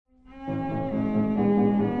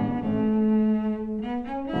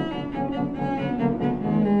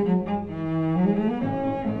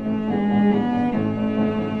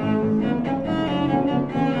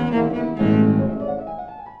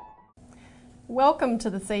Welcome to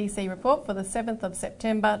the CEC Report for the 7th of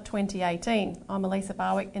September 2018. I'm Elisa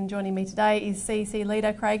Barwick and joining me today is CEC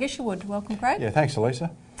leader Craig Isherwood. Welcome, Craig. Yeah, thanks,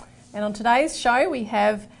 Elisa. And on today's show we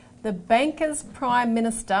have the Banker's Prime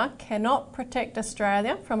Minister cannot protect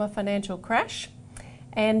Australia from a financial crash,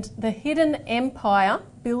 and the hidden empire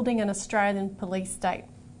building an Australian police state.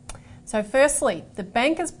 So firstly, the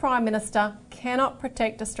Banker's Prime Minister cannot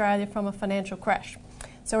protect Australia from a financial crash.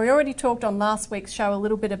 So we already talked on last week's show a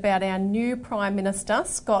little bit about our new Prime Minister,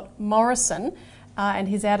 Scott Morrison, and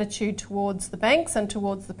his attitude towards the banks and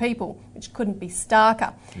towards the people, which couldn't be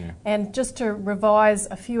starker. Yeah. And just to revise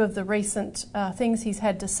a few of the recent things he's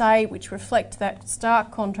had to say, which reflect that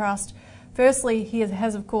stark contrast. Firstly, he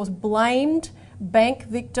has of course blamed bank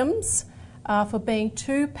victims for being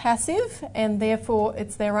too passive, and therefore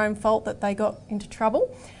it's their own fault that they got into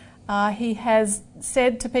trouble. He has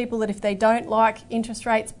said to people that if they don't like interest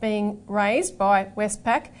rates being raised by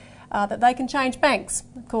Westpac, that they can change banks.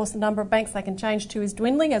 Of course, the number of banks they can change to is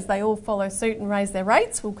dwindling as they all follow suit and raise their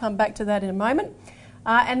rates. We'll come back to that in a moment.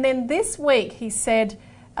 And then this week he said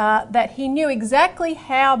that he knew exactly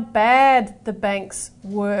how bad the banks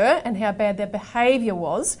were and how bad their behaviour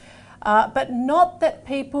was, but not that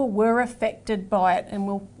people were affected by it.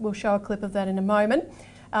 And we'll show a clip of that in a moment.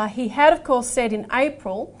 He had, of course, said in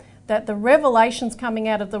April that the revelations coming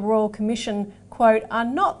out of the Royal Commission, quote, are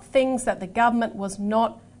not things that the government was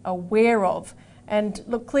not aware of. And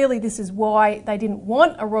look, clearly this is why they didn't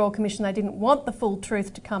want a Royal Commission, they didn't want the full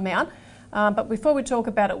truth to come out. But before we talk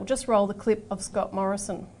about it, we'll just roll the clip of Scott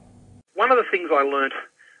Morrison. One of the things I learnt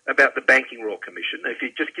about the Banking Royal Commission, if you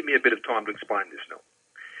just give me a bit of time to explain this now.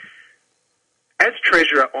 As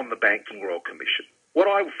Treasurer on the Banking Royal Commission, what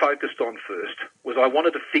I focused on first was I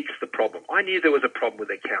wanted to fix the problem. I knew there was a problem with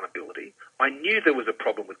accountability. I knew there was a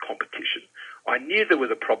problem with competition. I knew there was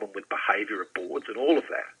a problem with behaviour of boards and all of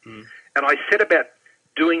that. And I set about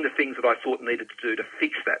doing the things that I thought needed to do to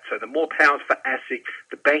fix that. So the more powers for ASIC,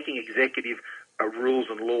 the banking executive rules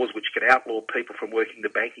and laws which could outlaw people from working the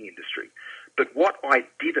banking industry. But what I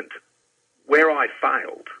didn't, where I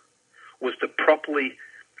failed, was to properly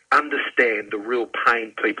understand the real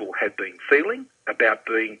pain people had been feeling about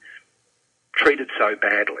being treated so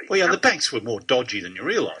badly. Well, yeah, the banks were more dodgy than you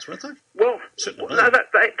realise, weren't they? Well, no,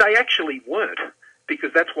 they actually weren't,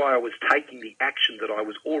 because that's why I was taking the action that I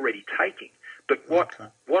was already taking. But what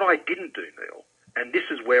I didn't do, Neil, and this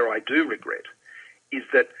is where I do regret, is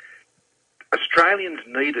that Australians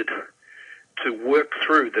needed to work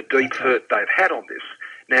through the deep hurt they've had on this.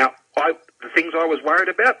 Now, the things I was worried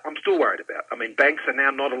about, I'm still worried about. I mean, banks are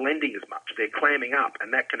now not lending as much. They're clamming up,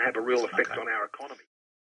 and that can have a real effect on our economy.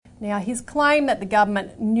 Now, his claim that the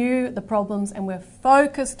government knew the problems and were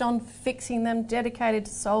focused on fixing them, dedicated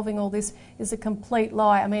to solving all this, is a complete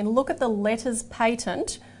lie. I mean, look at the letters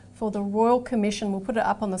patent for the Royal Commission. We'll put it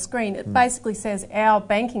up on the screen. It basically says our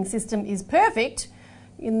banking system is perfect.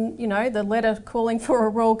 In, the letter calling for a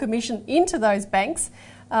Royal Commission into those banks.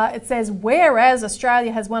 It says, whereas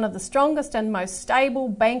Australia has one of the strongest and most stable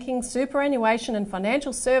banking, superannuation and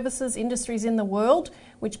financial services industries in the world,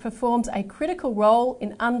 which performs a critical role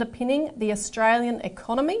in underpinning the Australian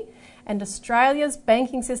economy, and Australia's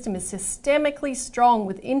banking system is systemically strong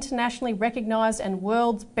with internationally recognised and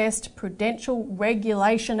world's best prudential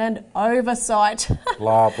regulation and oversight.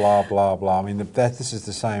 Blah, blah, blah, blah. I mean, this is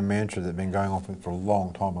the same mantra that's been going on for a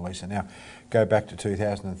long time, Elisa. Now, go back to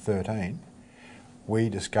 2013. We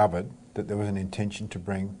discovered that there was an intention to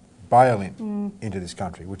bring bail-in into this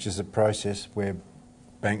country, which is a process where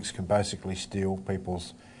banks can basically steal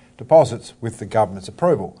people's deposits with the government's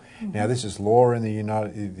approval. Now, this is law in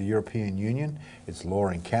the European Union, it's law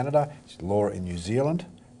in Canada, it's law in New Zealand,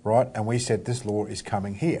 right? And we said this law is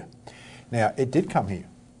coming here. Now, it did come here.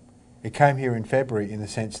 It came here in February in the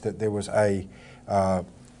sense that there was a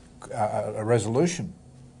resolution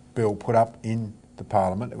bill put up in the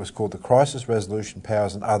Parliament. It was called the Crisis Resolution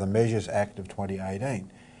Powers and Other Measures Act of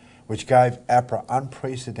 2018, which gave APRA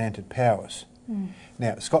unprecedented powers.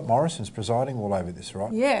 Now, Scott Morrison's presiding all over this,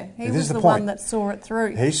 right? Yeah, he was the one that saw it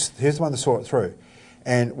through. He's the one that saw it through.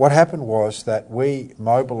 And what happened was that we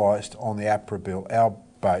mobilised on the APRA bill our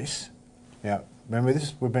base. Now, remember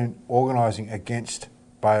this? We've been organising against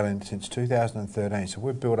bail-in since 2013, so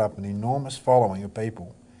we've built up an enormous following of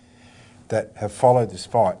people that have followed this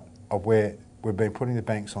fight of where we've been putting the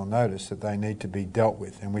banks on notice that they need to be dealt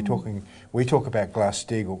with. And we talk about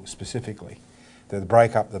Glass-Steagall specifically, to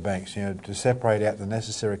break up the banks, to separate out the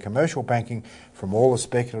necessary commercial banking from all the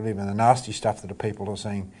speculative and the nasty stuff that the people are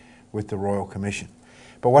seeing with the Royal Commission.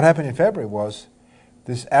 But what happened in February was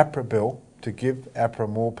this APRA bill to give APRA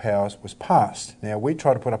more powers was passed. Now, we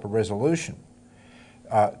tried to put up a resolution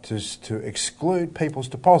to exclude people's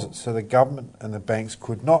deposits, so the government and the banks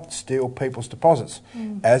could not steal people's deposits,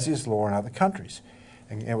 as is law in other countries.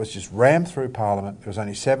 And it was just rammed through Parliament. There was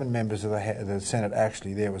only 7 members of the Senate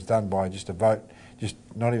actually there. It was done by just a vote, just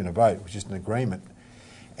not even a vote, it was just an agreement.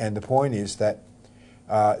 And the point is that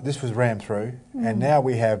this was rammed through, and now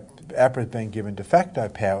we have APRA being given de facto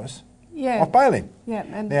powers of bailing. Yeah,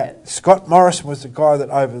 and now, Scott Morrison was the guy that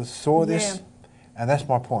oversaw this, and that's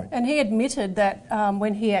my point. And he admitted that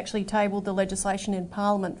when he actually tabled the legislation in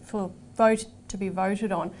Parliament for vote to be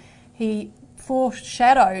voted on, he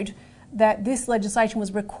foreshadowed that this legislation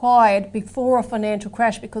was required before a financial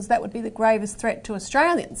crash because that would be the gravest threat to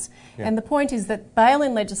Australians. Yeah. And the point is that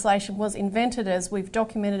bail-in legislation was invented, as we've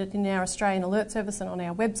documented it in our Australian Alert Service and on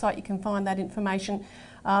our website, you can find that information,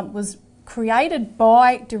 was created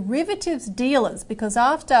by derivatives dealers because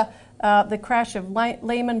after the crash of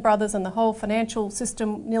Lehman Brothers and the whole financial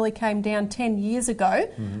system nearly came down 10 years ago.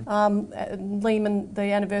 Lehman,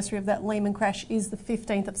 the anniversary of that Lehman crash is the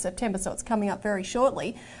 15th of September, so it's coming up very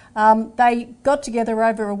shortly. They got together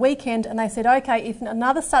over a weekend and they said, okay, if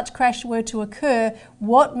another such crash were to occur,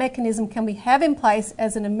 what mechanism can we have in place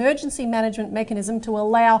as an emergency management mechanism to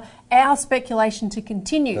allow our speculation to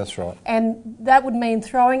continue? That's right. And that would mean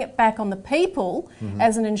throwing it back on the people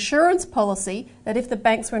as an insurance policy that if the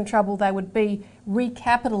banks were in trouble, they would be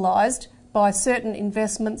recapitalised by certain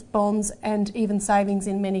investments, bonds and even savings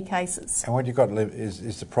in many cases. And what you've got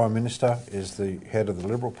is the Prime Minister, is the head of the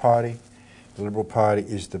Liberal Party. The Liberal Party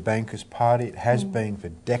is the bankers' party. It has been for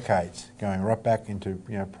decades, going right back into,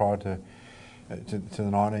 prior to the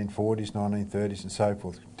 1940s, 1930s and so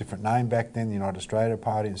forth. Different name back then, the United Australia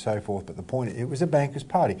Party and so forth, but the point, it was a bankers'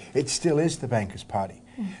 party. It still is the bankers' party.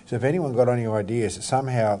 So if anyone got any ideas that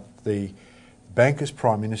somehow the bankers'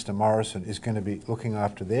 Prime Minister Morrison is going to be looking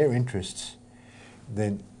after their interests,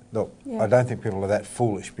 then look, I don't think people are that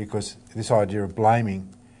foolish, because this idea of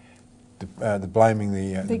blaming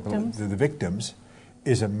the victims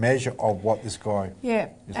is a measure of what this guy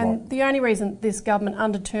is like. The only reason this government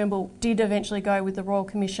under Turnbull did eventually go with the Royal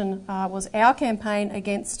Commission was our campaign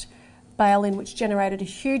against bail-in, which generated a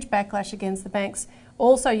huge backlash against the banks.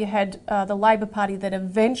 Also, you had the Labor Party that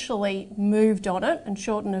eventually moved on it, and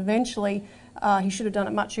Shorten eventually, he should have done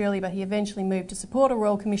it much earlier, but he eventually moved to support a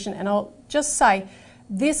Royal Commission. And I'll just say,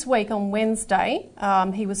 this week on Wednesday,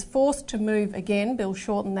 he was forced to move again, Bill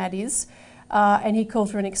Shorten that is, and he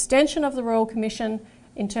called for an extension of the Royal Commission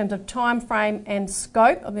in terms of time frame and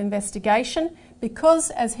scope of investigation because,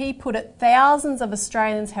 as he put it, thousands of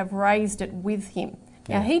Australians have raised it with him.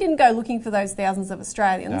 Now, he didn't go looking for those thousands of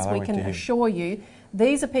Australians, we can assure you.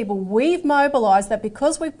 These are people we've mobilised that,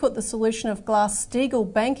 because we've put the solution of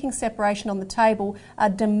Glass-Steagall banking separation on the table, are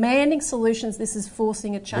demanding solutions. This is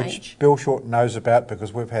forcing a change. Which Bill Shorten knows about,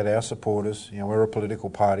 because we've had our supporters, we're a political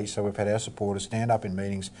party, so we've had our supporters stand up in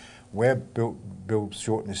meetings where Bill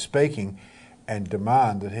Shorten is speaking and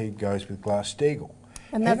demand that he goes with Glass-Steagall.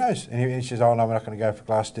 And he knows. And he says, oh no, we're not going to go for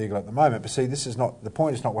Glass-Steagall at the moment. But see, this is not, the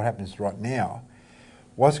point is not what happens right now.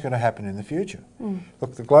 What's going to happen in the future?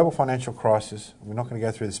 Look, the global financial crisis, we're not going to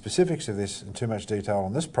go through the specifics of this in too much detail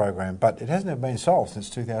on this program, but it hasn't been solved since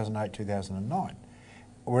 2008, 2009.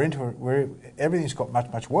 Everything's got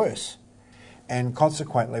much, much worse. And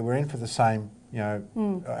consequently, we're in for the same,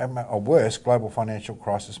 a worse global financial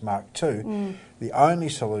crisis Mark II. The only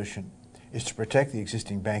solution is to protect the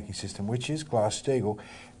existing banking system, which is Glass-Steagall,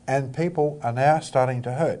 and people are now starting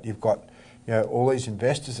to hurt. You've got all these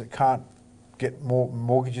investors that can't get more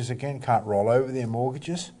mortgages again, can't roll over their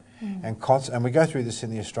mortgages, and we go through this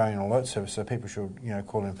in the Australian Alert Service, so people should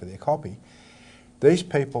call in for their copy. These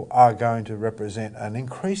people are going to represent an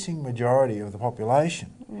increasing majority of the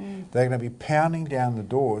population. They're going to be pounding down the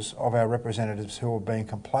doors of our representatives who are being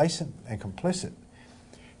complacent and complicit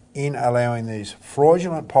in allowing these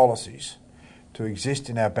fraudulent policies to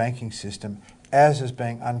exist in our banking system, as is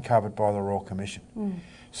being uncovered by the Royal Commission.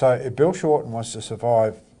 So if Bill Shorten wants to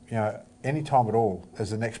survive, any time at all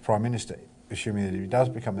as the next Prime Minister, assuming that he does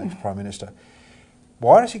become the next Prime Minister,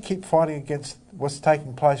 why does he keep fighting against what's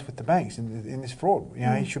taking place with the banks in this fraud?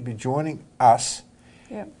 He should be joining us,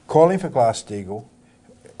 calling for Glass-Steagall.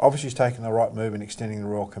 Obviously he's taken the right move in extending the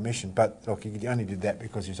Royal Commission, but look, he only did that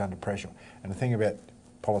because he's under pressure. And the thing about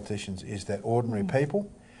politicians is that ordinary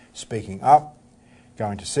people speaking up,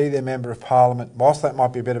 going to see their Member of Parliament, whilst that might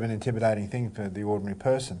be a bit of an intimidating thing for the ordinary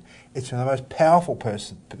person, it's the most powerful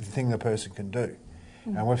thing the person can do.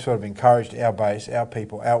 And we've sort of encouraged our base, our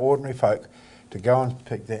people, our ordinary folk to go and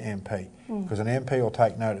pick their MP, because an MP will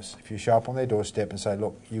take notice. If you show up on their doorstep and say,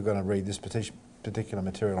 look, you're going to read this particular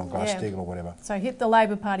material on Glass-Steagall or whatever. So hit the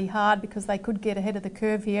Labor Party hard because they could get ahead of the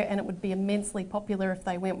curve here, and it would be immensely popular if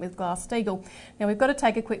they went with Glass-Steagall. Now we've got to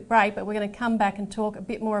take a quick break, but we're going to come back and talk a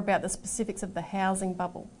bit more about the specifics of the housing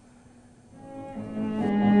bubble.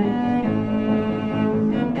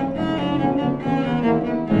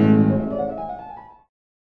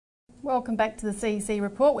 Welcome back to the CEC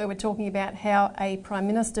Report, where we're talking about how a Prime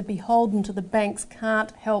Minister beholden to the banks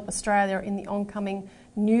can't help Australia in the oncoming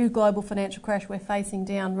new global financial crash we're facing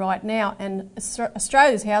down right now. And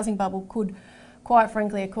Australia's housing bubble could, quite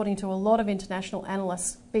frankly, according to a lot of international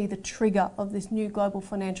analysts, be the trigger of this new global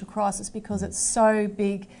financial crisis because it's so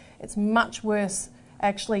big. It's much worse,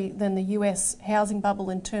 actually, than the US housing bubble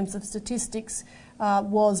in terms of statistics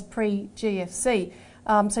was pre-GFC.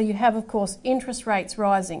 So you have, of course, interest rates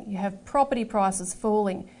rising, you have property prices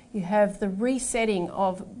falling, you have the resetting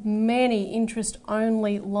of many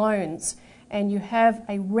interest-only loans, and you have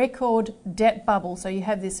a record debt bubble. So you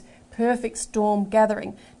have this perfect storm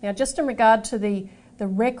gathering. Now, just in regard to the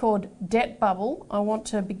record debt bubble, I want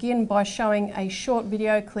to begin by showing a short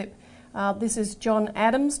video clip. This is John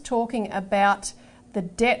Adams talking about the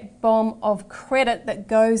debt bomb of credit that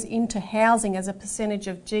goes into housing as a percentage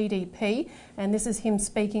of GDP. And this is him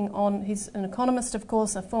speaking on, he's an economist, of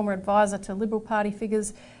course, a former advisor to Liberal Party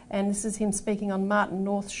figures. And this is him speaking on Martin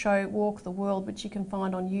North's show, Walk the World, which you can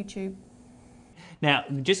find on YouTube. Now,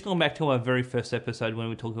 just going back to our very first episode when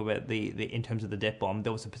we talked about the in terms of the debt bomb,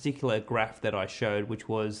 there was a particular graph that I showed, which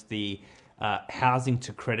was the housing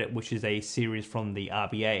to credit, which is a series from the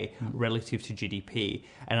RBA relative to GDP.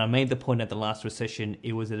 And I made the point at the last recession,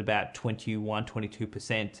 it was at about 21,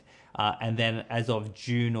 22%. And then as of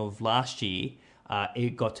June of last year,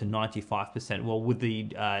 it got to 95%. Well, with the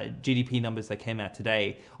GDP numbers that came out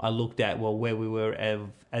today, I looked at, where we were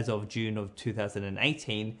as of June of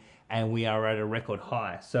 2018, and we are at a record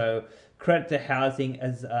high. So credit to housing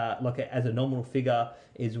as a nominal figure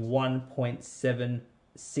is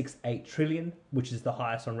 1.768 trillion, which is the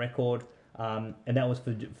highest on record, and that was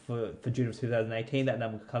for June of 2018. That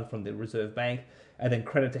number comes from the Reserve Bank. And then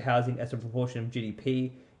credit to housing as a proportion of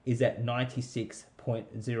GDP is at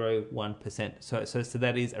 96.01%. So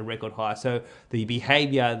that is a record high. So the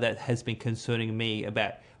behaviour that has been concerning me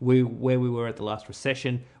about where we were at the last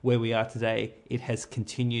recession, where we are today, it has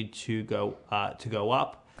continued to go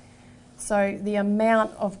up. So the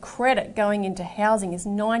amount of credit going into housing is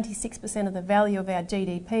 96% of the value of our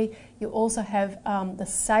GDP. You also have the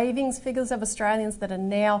savings figures of Australians that are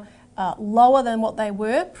now lower than what they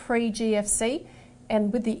were pre-GFC.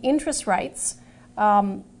 And with the interest rates,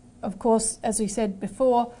 of course, as we said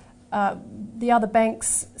before, the other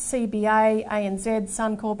banks, CBA, ANZ,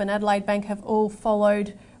 Suncorp and Adelaide Bank have all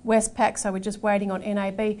followed Westpac, so we're just waiting on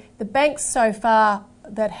NAB. The banks so far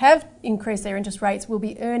that have increased their interest rates will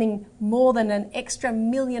be earning more than an extra $1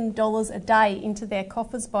 million a day into their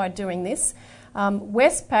coffers by doing this.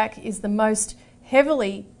 Westpac is the most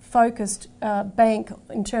heavily focused bank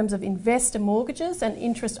in terms of investor mortgages and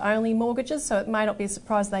interest-only mortgages, so it may not be a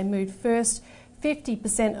surprise they moved first.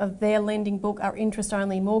 50% of their lending book are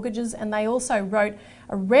interest-only mortgages, and they also wrote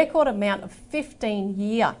a record amount of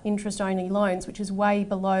 15-year interest-only loans, which is way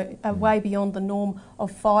beyond the norm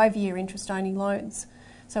of 5-year interest-only loans.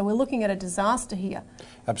 So we're looking at a disaster here.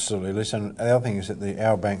 Absolutely. Listen, the other thing is that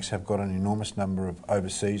our banks have got an enormous number of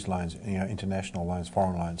overseas loans, international loans,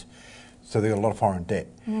 foreign loans. So they've got a lot of foreign debt.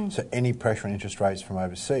 So any pressure on interest rates from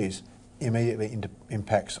overseas immediately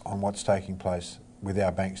impacts on what's taking place with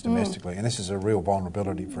our banks domestically, and this is a real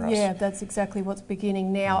vulnerability for us. Yeah, that's exactly what's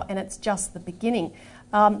beginning now, and it's just the beginning.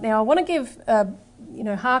 Now, I want to give,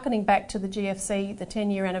 hearkening back to the GFC, the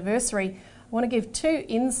 10-year anniversary, I want to give 2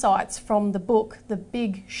 insights from the book, The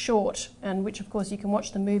Big Short, and which, of course, you can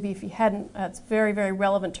watch the movie if you hadn't. It's very, very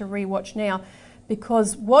relevant to rewatch now,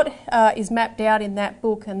 because what is mapped out in that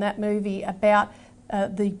book and that movie about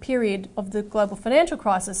the period of the global financial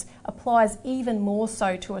crisis applies even more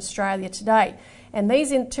so to Australia today. And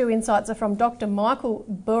these 2 insights are from Dr. Michael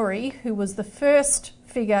Burry, who was the first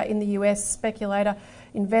figure in the US speculator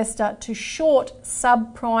investor to short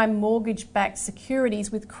subprime mortgage-backed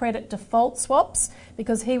securities with credit default swaps,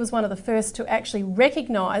 because he was one of the first to actually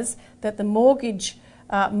recognise that the mortgage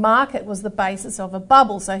market was the basis of a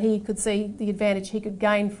bubble, so he could see the advantage he could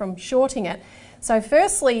gain from shorting it. So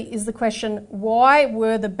firstly is the question, why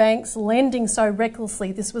were the banks lending so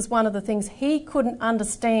recklessly? This was one of the things he couldn't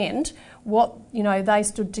understand, what they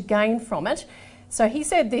stood to gain from it. So he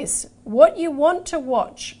said this: what you want to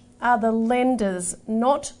watch are the lenders,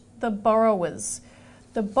 not the borrowers.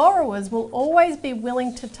 The borrowers will always be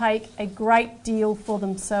willing to take a great deal for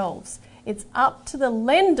themselves. It's up to the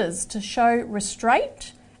lenders to show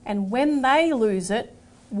restraint and when they lose it,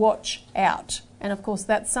 watch out. And of course,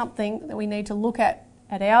 that's something that we need to look at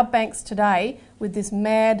our banks today with this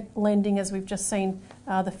mad lending, as we've just seen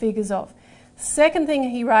the figures of. Second thing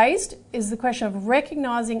he raised is the question of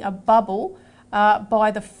recognising a bubble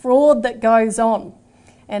by the fraud that goes on.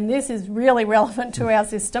 And this is really relevant to our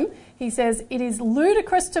system. He says, it is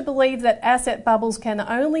ludicrous to believe that asset bubbles can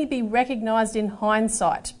only be recognised in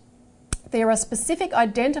hindsight. There are specific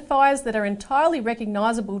identifiers that are entirely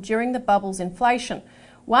recognisable during the bubble's inflation.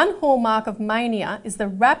 One hallmark of mania is the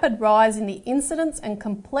rapid rise in the incidence and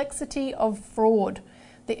complexity of fraud.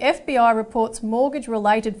 The FBI reports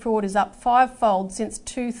mortgage-related fraud is up 5-fold since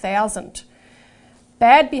 2000.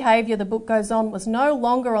 Bad behaviour, the book goes on, was no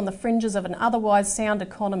longer on the fringes of an otherwise sound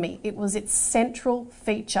economy. It was its central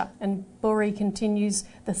feature. And Burry continues,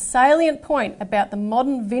 the salient point about the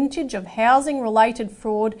modern vintage of housing-related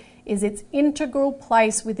fraud is its integral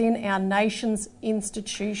place within our nation's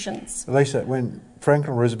institutions. Lisa, when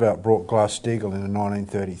Franklin Roosevelt brought Glass-Steagall in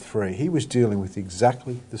 1933, he was dealing with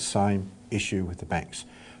exactly the same issue with the banks.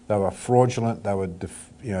 They were fraudulent, they were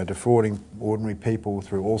defrauding ordinary people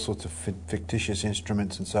through all sorts of fictitious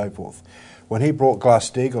instruments and so forth. When he brought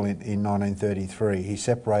Glass-Steagall in 1933, he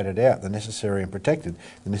separated out the necessary and protected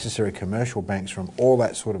the necessary commercial banks from all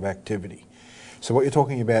that sort of activity. So what you're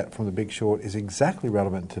talking about from The Big Short is exactly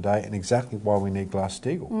relevant today and exactly why we need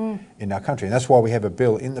Glass-Steagall in our country. And that's why we have a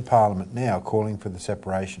bill in the Parliament now calling for the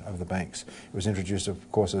separation of the banks. It was introduced,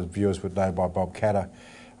 of course, as viewers would know, by Bob Catter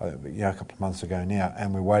a couple of months ago now,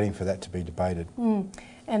 and we're waiting for that to be debated.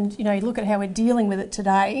 And, you look at how we're dealing with it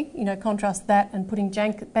today, contrast that and putting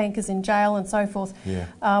bankers in jail and so forth,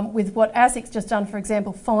 with what ASIC's just done, for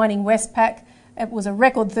example, fining Westpac. It was a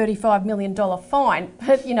record $35 million fine,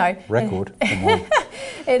 but, Record?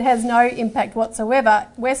 It has no impact whatsoever.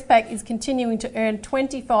 Westpac is continuing to earn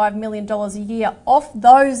 $25 million a year off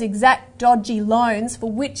those exact dodgy loans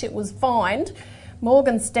for which it was fined.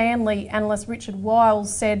 Morgan Stanley analyst Richard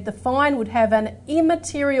Wiles said the fine would have an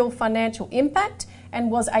immaterial financial impact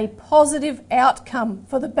and was a positive outcome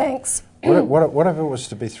for the banks. What if it was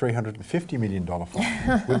to be $350 million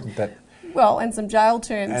fine? Wouldn't that... Well, and some jail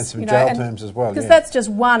terms. And some jail terms as well, because that's just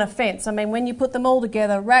one offence. I mean, when you put them all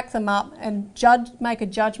together, rack them up and make a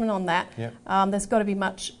judgment on that, there's got to be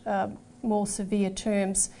much more severe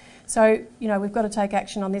terms. So, we've got to take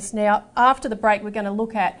action on this. Now, after the break, we're going to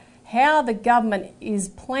look at how the government is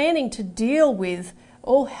planning to deal with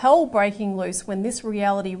all hell breaking loose when this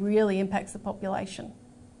reality really impacts the population.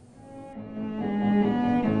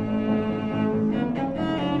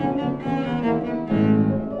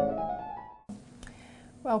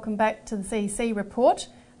 Welcome back to the CEC Report.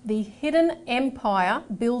 The Hidden Empire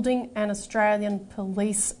Building an Australian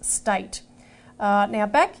Police State. Now,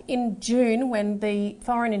 back in June, when the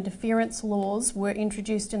foreign interference laws were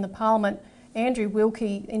introduced in the Parliament, Andrew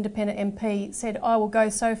Wilkie, independent MP, said, I will go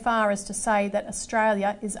so far as to say that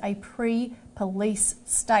Australia is a pre-police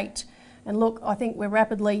state. And look, I think we're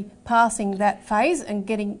rapidly passing that phase and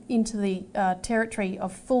getting into the territory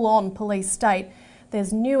of full-on police state.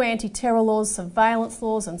 There's new anti-terror laws, surveillance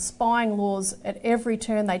laws and spying laws at every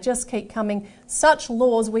turn. They just keep coming. Such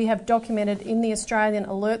laws we have documented in the Australian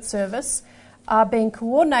Alert Service are being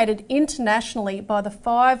coordinated internationally by the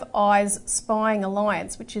Five Eyes Spying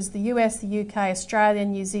Alliance, which is the US, the UK, Australia,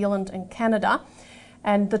 New Zealand and Canada.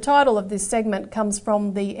 And the title of this segment comes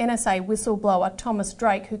from the NSA whistleblower Thomas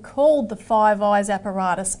Drake, who called the Five Eyes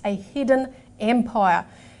apparatus a hidden empire.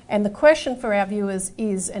 And the question for our viewers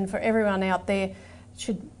is, and for everyone out there,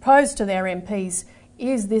 should pose to their MPs,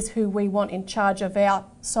 is this who we want in charge of our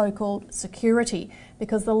so-called security?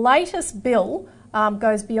 Because the latest bill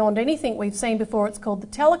goes beyond anything we've seen before. It's called the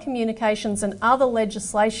Telecommunications and Other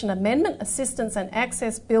Legislation Amendment, Assistance and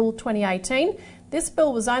Access Bill 2018. This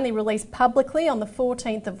bill was only released publicly on the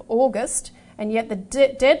 14th of August, and yet the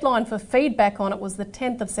deadline for feedback on it was the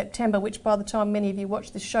 10th of September, which by the time many of you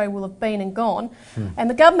watch this show will have been and gone. And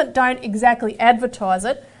the government don't exactly advertise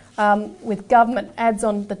it with government ads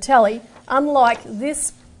on the telly, unlike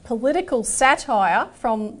this political satire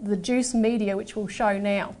from the Juice media, which we'll show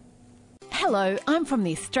now. Hello, I'm from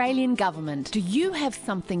the Australian government. Do you have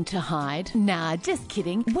something to hide? Nah, just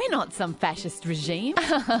kidding. We're not some fascist regime.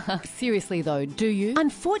 Seriously though, do you?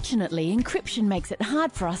 Unfortunately, encryption makes it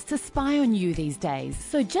hard for us to spy on you these days.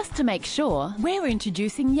 So just to make sure, we're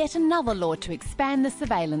introducing yet another law to expand the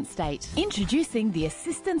surveillance state. Introducing the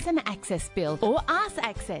Assistance and Access Bill, or ARS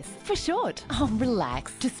Access for short. Oh,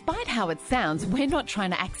 relax. Despite how it sounds, we're not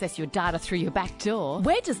trying to access your data through your back door.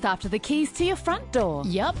 We're just after the keys to your front door.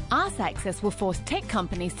 Yup, ARS Access Access will force tech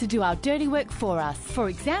companies to do our dirty work for us. For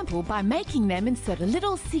example, by making them insert a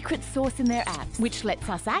little secret sauce in their apps, which lets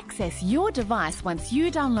us access your device once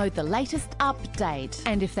you download the latest update.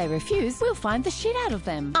 And if they refuse, we'll find the shit out of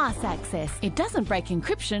them. Arse Access. It doesn't break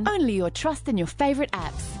encryption, only your trust in your favourite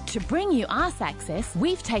apps. To bring you Arse Access,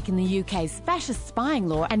 we've taken the UK's fascist spying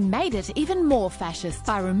law and made it even more fascist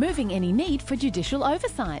by removing any need for judicial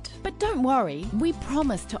oversight. But don't worry, we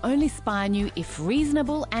promise to only spy on you if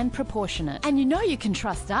reasonable and proportionate. And you know you can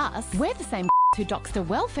trust us. We're the same who doxed a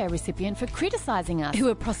welfare recipient for criticising us, who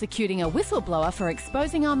are prosecuting a whistleblower for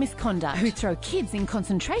exposing our misconduct, who throw kids in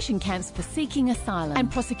concentration camps for seeking asylum, and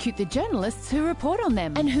prosecute the journalists who report on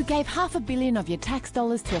them, and who gave $500 million of your tax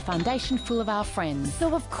dollars to a foundation full of our friends.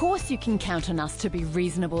 So of course you can count on us to be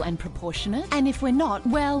reasonable and proportionate, and if we're not,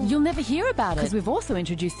 well, you'll never hear about it, because we've also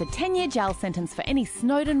introduced a 10-year jail sentence for any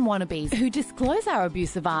Snowden wannabes who disclose our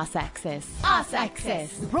abuse of Arse Access. Arse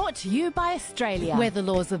Access, brought to you by Australia, where the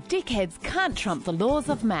laws of dickheads can't trump the laws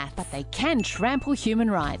of math, but they can trample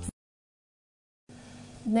human rights.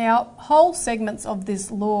 Now, whole segments of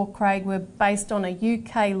this law, Craig, were based on a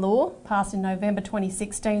UK law passed in November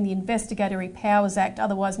 2016, the Investigatory Powers Act,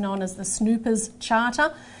 otherwise known as the Snoopers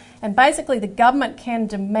Charter. And basically the government can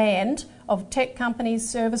demand of tech companies,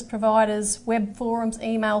 service providers, web forums,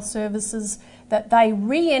 email services, that they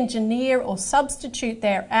re-engineer or substitute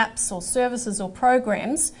their apps or services or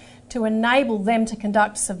programs to enable them to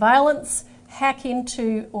conduct surveillance, hack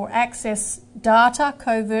into or access data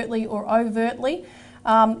covertly or overtly.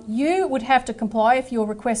 You would have to comply if you're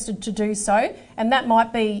requested to do so, and that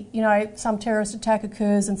might be, you know, some terrorist attack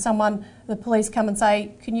occurs and the police come and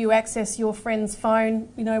say, can you access your friend's phone,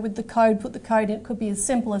 you know, with the code, put the code in. It could be as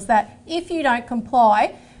simple as that. If you don't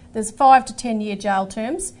comply, there's 5 to 10 year jail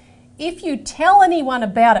terms. If you tell anyone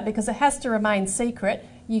about it, because it has to remain secret,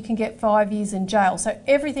 you can get 5 years in jail. So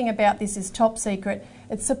everything about this is top secret.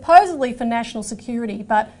 It's supposedly for national security,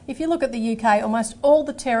 but if you look at the UK, almost all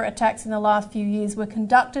the terror attacks in the last few years were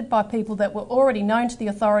conducted by people that were already known to the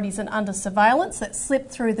authorities and under surveillance that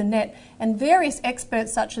slipped through the net. And various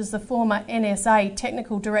experts, such as the former NSA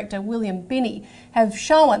Technical Director William Binney, have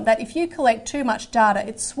shown that if you collect too much data,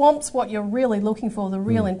 it swamps what you're really looking for, the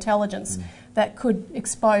real intelligence that could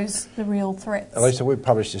expose the real threats. Elisa, we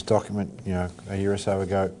published this document, you know, a year or so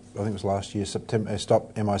ago. I think it was last year, September.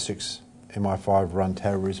 Stop MI6, MI5 run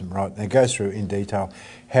terrorism, right? And it goes through in detail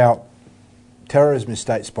how terrorism is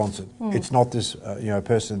state-sponsored. It's not this,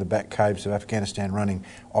 person in the back caves of Afghanistan running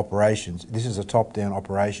operations. This is a top-down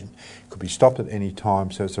operation. It could be stopped at any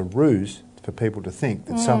time, so it's a ruse for people to think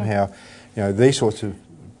that somehow, you know, these sorts of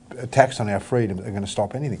attacks on our freedom are going to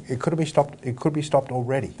stop anything. It could be stopped. It could be stopped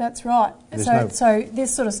already. That's right. So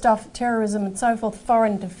this sort of stuff, terrorism and so forth,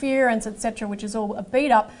 foreign interference, etc., which is all a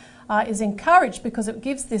beat up, is encouraged because it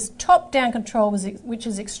gives this top-down control, which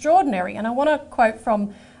is extraordinary. And I want to quote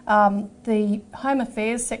from the Home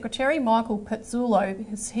Affairs Secretary, Michael Pezzullo,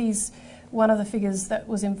 because he's one of the figures that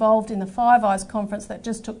was involved in the Five Eyes conference that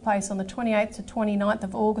just took place on the 28th to 29th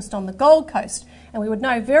of August on the Gold Coast. And we would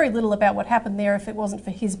know very little about what happened there if it wasn't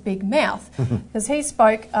for his big mouth. Because he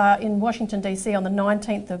spoke in Washington, DC on the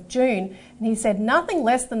 19th of June, and he said nothing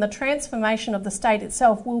less than the transformation of the state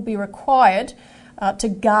itself will be required to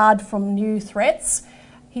guard from new threats.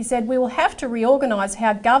 He said, we will have to reorganise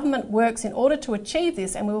how government works in order to achieve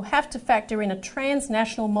this, and we will have to factor in a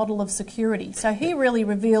transnational model of security. So he really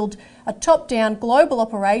revealed a top-down global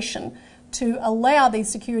operation to allow these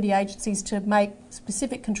security agencies to make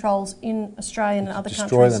specific controls in Australian and other countries.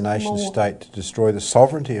 Destroy the nation state, to destroy the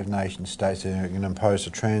sovereignty of nation states, and impose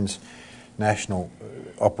a transnational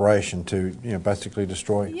operation to, basically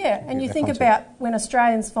destroy. Yeah, and you think about when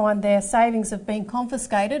Australians find their savings have been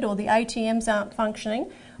confiscated or the ATMs aren't functioning,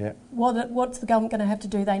 what's the government going to have to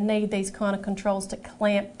do? They need these kind of controls to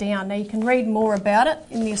clamp down. Now you can read more about it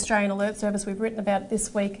in the Australian Alert Service. We've written about it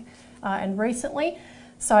this week and recently.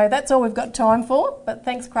 So that's all we've got time for, but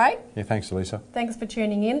thanks Craig. Yeah, thanks Elisa. Thanks for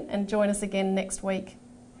tuning in, and join us again next week.